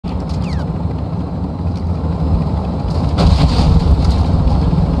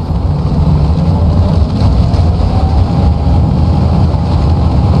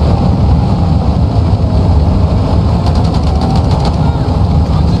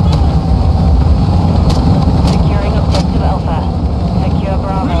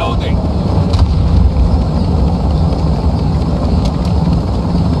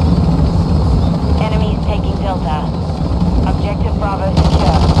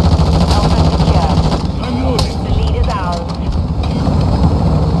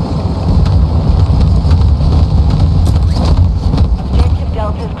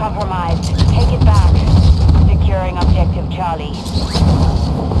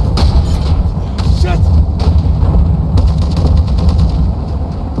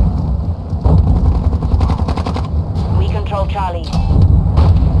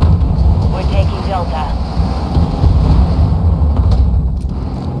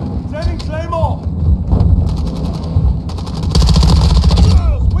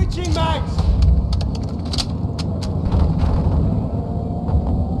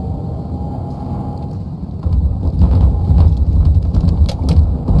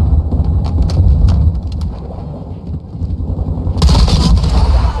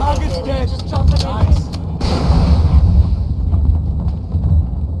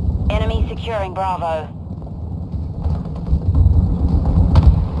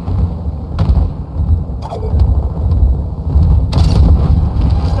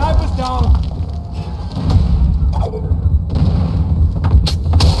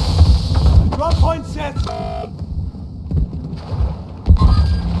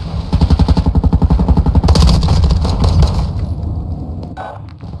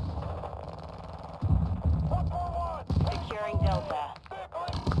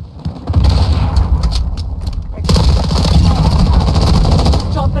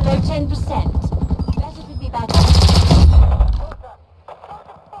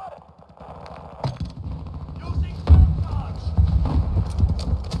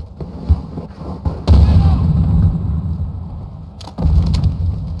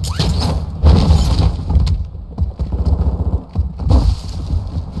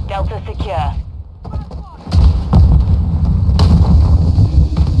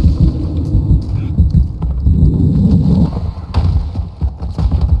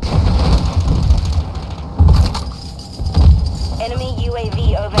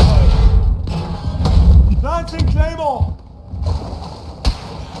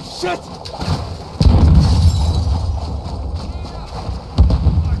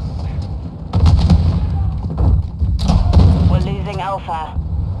Alpha.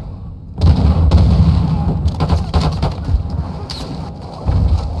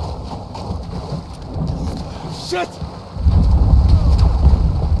 Shit!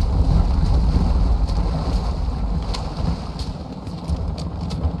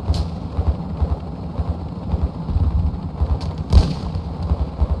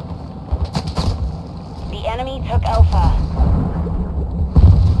 The enemy took Alpha.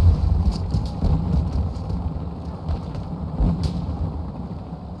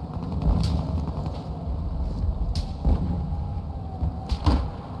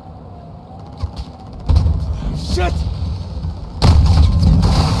 Shit!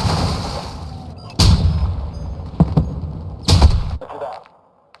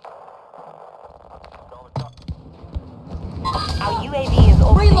 Our UAV is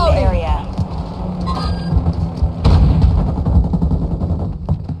orbiting the area.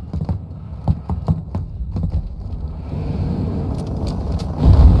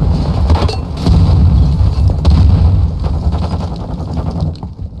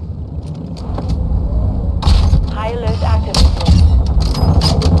 High alert activated.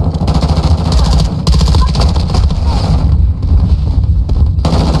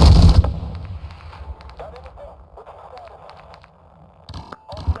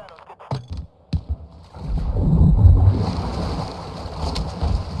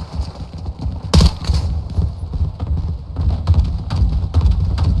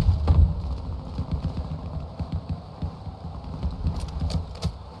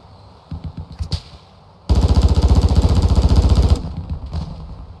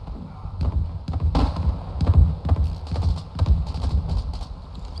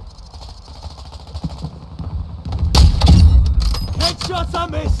 Headshots are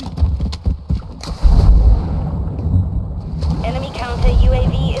messy! Enemy counter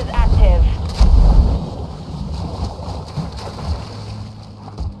UAV is active.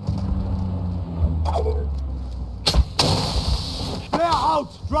 Flare out!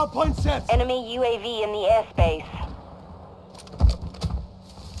 Drop point set! Enemy UAV in the airspace.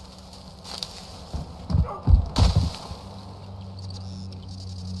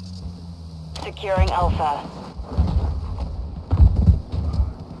 Securing Alpha.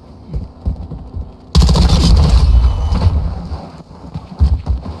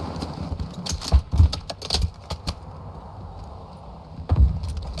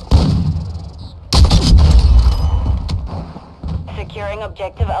 Securing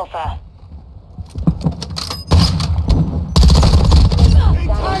objective Alpha.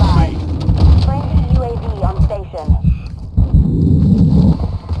 Attack me! Friendly UAV on station.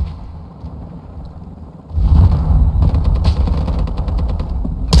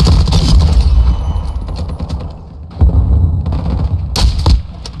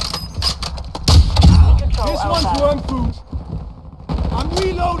 We control This Alpha. one's worm food! I'm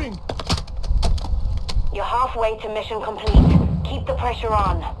reloading! You're halfway to mission complete. Keep the pressure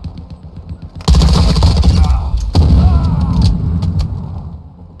on.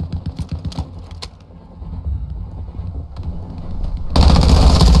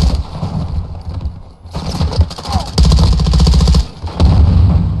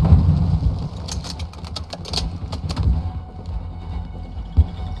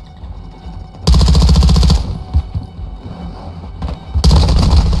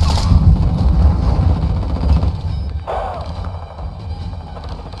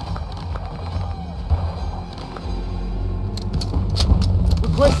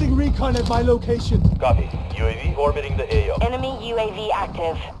 Requesting recon at my location. Copy. UAV orbiting the AO. Enemy UAV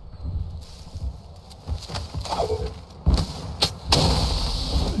active.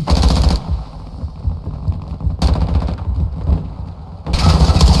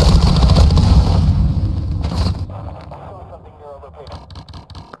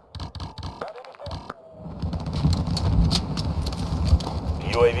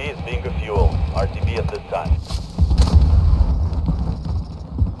 UAV is being refueled. RTB at this time.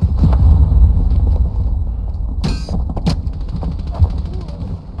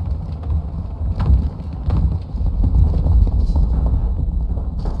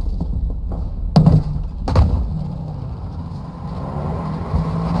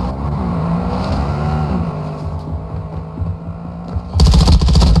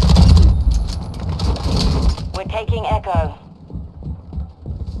 We're taking Echo.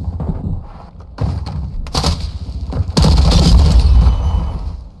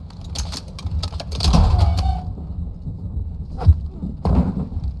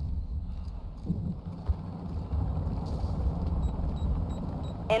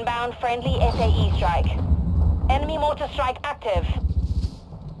 Inbound friendly SAE strike. Enemy mortar strike active.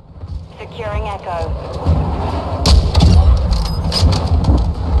 Securing Echo.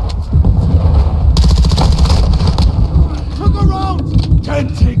 ground!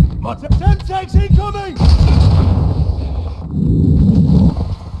 10 tick! 10 tanks incoming!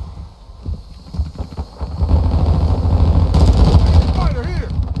 Fighter here!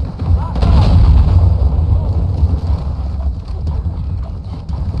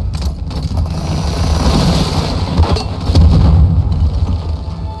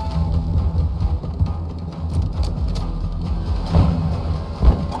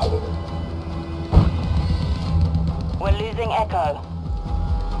 We're losing Echo.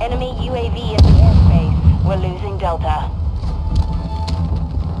 Enemy UAV in the airspace. We're losing Delta.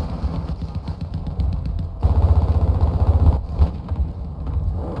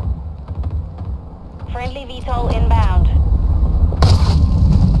 Friendly VTOL inbound.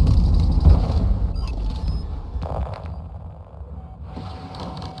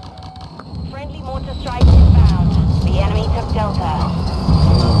 Friendly mortar strike inbound. The enemy took Delta.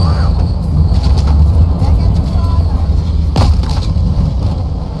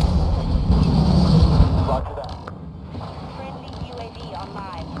 Friendly UAV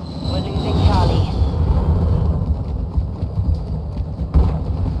online. We're losing Charlie.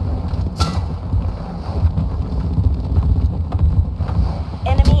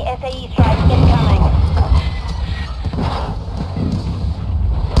 Enemy SAE strike incoming.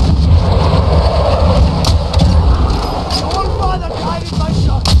 Your father guided my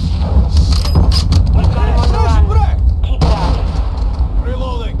shot! We've got him on the run. Keep it up.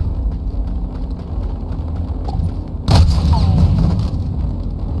 Reloading!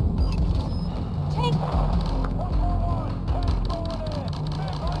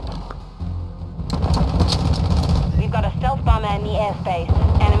 We've got a stealth bomber in the airspace.